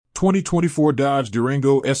2024 Dodge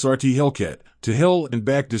Durango SRT Hellcat, to hell and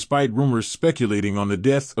back despite rumors speculating on the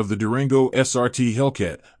death of the Durango SRT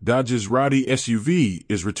Hellcat. Dodge's rowdy SUV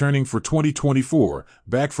is returning for 2024,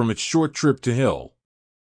 back from its short trip to hell.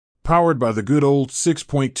 Powered by the good old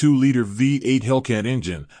 6.2-liter V8 Hellcat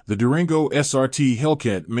engine, the Durango SRT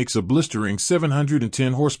Hellcat makes a blistering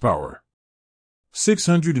 710 horsepower,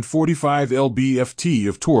 645 lb-ft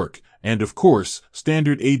of torque, and of course,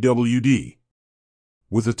 standard AWD.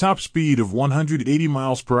 With a top speed of 180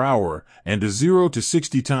 miles per hour and a 0 to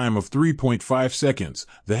 60 time of 3.5 seconds,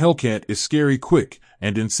 the Hellcat is scary quick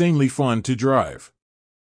and insanely fun to drive.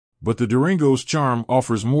 But the Durango's charm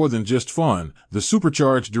offers more than just fun. The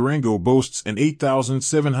supercharged Durango boasts an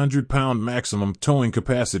 8,700-pound maximum towing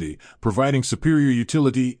capacity, providing superior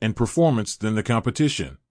utility and performance than the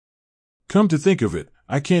competition. Come to think of it,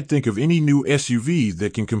 I can't think of any new SUV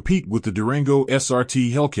that can compete with the Durango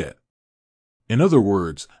SRT Hellcat. In other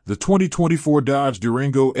words, the 2024 Dodge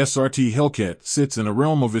Durango SRT Hellcat sits in a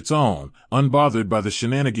realm of its own, unbothered by the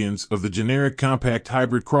shenanigans of the generic compact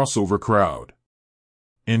hybrid crossover crowd.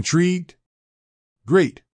 Intrigued?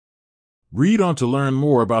 Great! Read on to learn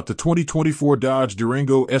more about the 2024 Dodge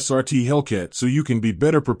Durango SRT Hellcat so you can be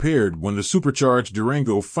better prepared when the supercharged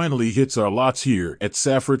Durango finally hits our lots here at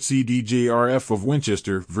SaffordCDJRF of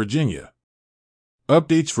Winchester, Virginia.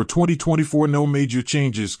 Updates for 2024. No major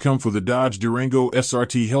changes come for the Dodge Durango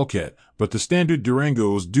SRT Hellcat, but the standard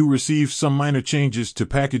Durangos do receive some minor changes to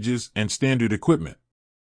packages and standard equipment.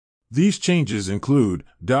 These changes include,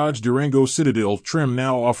 Dodge Durango Citadel trim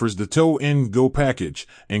now offers the Tow & Go package,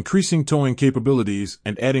 increasing towing capabilities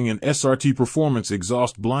and adding an SRT performance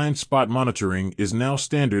exhaust. Blind spot monitoring is now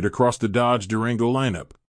standard across the Dodge Durango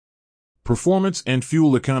lineup. Performance and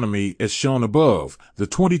fuel economy as shown above. The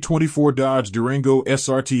 2024 Dodge Durango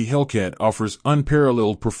SRT Hellcat offers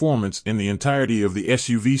unparalleled performance in the entirety of the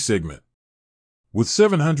SUV segment. With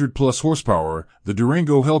 700-plus horsepower, the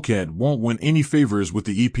Durango Hellcat won't win any favors with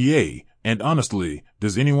the EPA, and honestly,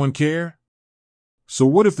 does anyone care? So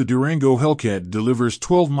what if the Durango Hellcat delivers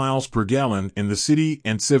 12 miles per gallon in the city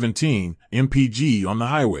and 17 mpg on the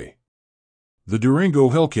highway? The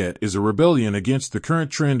Durango Hellcat is a rebellion against the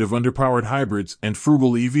current trend of underpowered hybrids and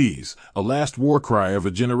frugal EVs, a last war cry of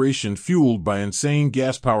a generation fueled by insane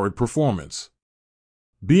gas-powered performance.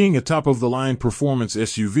 Being a top-of-the-line performance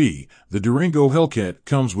SUV, the Durango Hellcat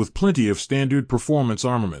comes with plenty of standard performance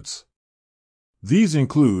armaments. These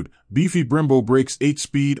include beefy Brembo brakes,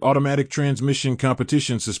 8-speed automatic transmission,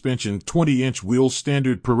 competition suspension, 20-inch wheels,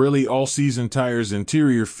 standard Pirelli all-season tires.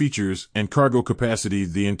 Interior features and cargo capacity.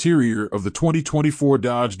 The interior of the 2024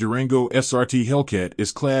 Dodge Durango SRT Hellcat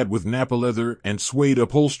is clad with Nappa leather and suede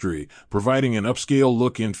upholstery, providing an upscale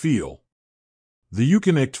look and feel. The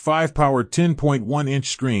Uconnect 5-powered 10.1-inch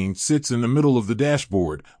screen sits in the middle of the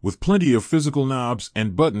dashboard, with plenty of physical knobs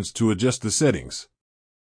and buttons to adjust the settings.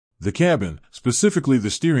 The cabin, specifically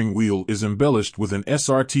the steering wheel, is embellished with an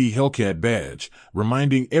SRT Hellcat badge,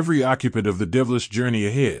 reminding every occupant of the devilish journey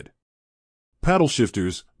ahead. Paddle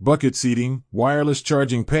shifters, bucket seating, wireless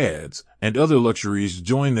charging pads, and other luxuries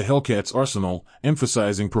join the Hellcat's arsenal,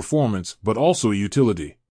 emphasizing performance but also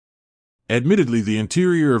utility. Admittedly, the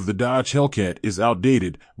interior of the Dodge Hellcat is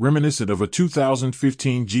outdated, reminiscent of a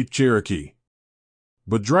 2015 Jeep Cherokee.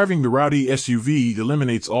 But driving the rowdy SUV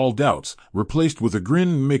eliminates all doubts, replaced with a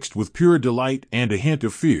grin mixed with pure delight and a hint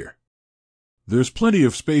of fear. There's plenty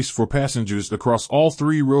of space for passengers across all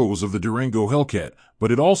 3 rows of the Durango Hellcat,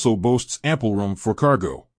 but it also boasts ample room for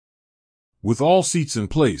cargo. With all seats in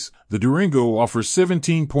place, the Durango offers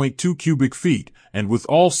 17.2 cubic feet, and with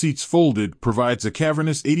all seats folded provides a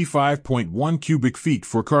cavernous 85.1 cubic feet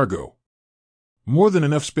for cargo. More than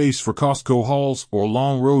enough space for Costco hauls or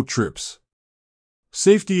long road trips.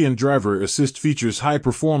 Safety and driver assist features. High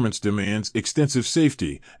performance demands extensive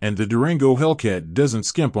safety, and the Durango Hellcat doesn't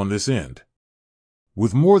skimp on this end.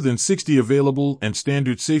 With more than 60 available and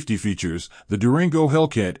standard safety features, the Durango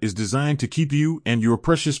Hellcat is designed to keep you and your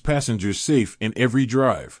precious passengers safe in every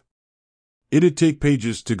drive. It'd take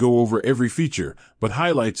pages to go over every feature, but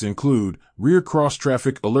highlights include rear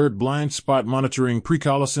cross-traffic alert, blind spot monitoring,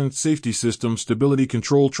 pre-collision safety system, stability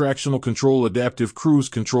control, tractional control, adaptive cruise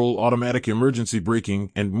control, automatic emergency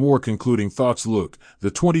braking, and more. Concluding thoughts. Look,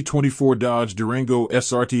 the 2024 Dodge Durango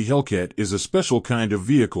SRT Hellcat is a special kind of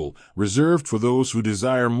vehicle, reserved for those who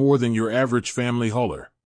desire more than your average family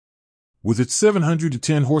hauler. With its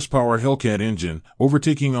 710 horsepower Hellcat engine,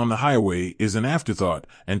 overtaking on the highway is an afterthought,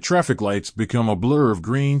 and traffic lights become a blur of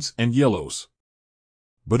greens and yellows.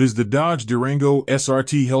 But is the Dodge Durango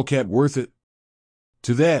SRT Hellcat worth it?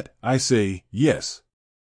 To that, I say, yes.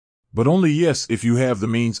 But only yes if you have the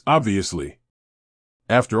means, obviously.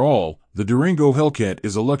 After all, the Durango Hellcat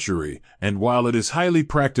is a luxury, and while it is highly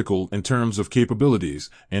practical in terms of capabilities,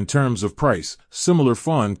 in terms of price, similar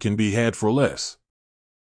fun can be had for less.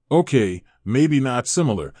 Okay, maybe not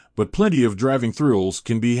similar, but plenty of driving thrills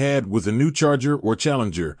can be had with a new Charger or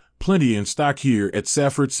Challenger, plenty in stock here at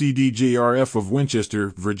SaffordCDJRF of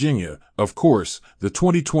Winchester, Virginia. Of course, the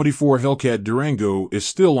 2024 Hellcat Durango is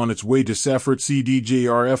still on its way to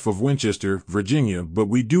SaffordCDJRF of Winchester, Virginia, but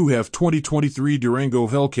we do have 2023 Durango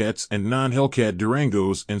Hellcats and non-Hellcat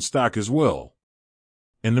Durangos in stock as well.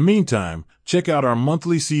 In the meantime, check out our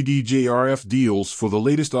monthly CDJRF deals for the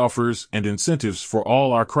latest offers and incentives for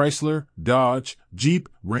all our Chrysler, Dodge, Jeep,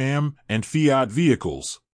 Ram, and Fiat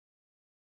vehicles.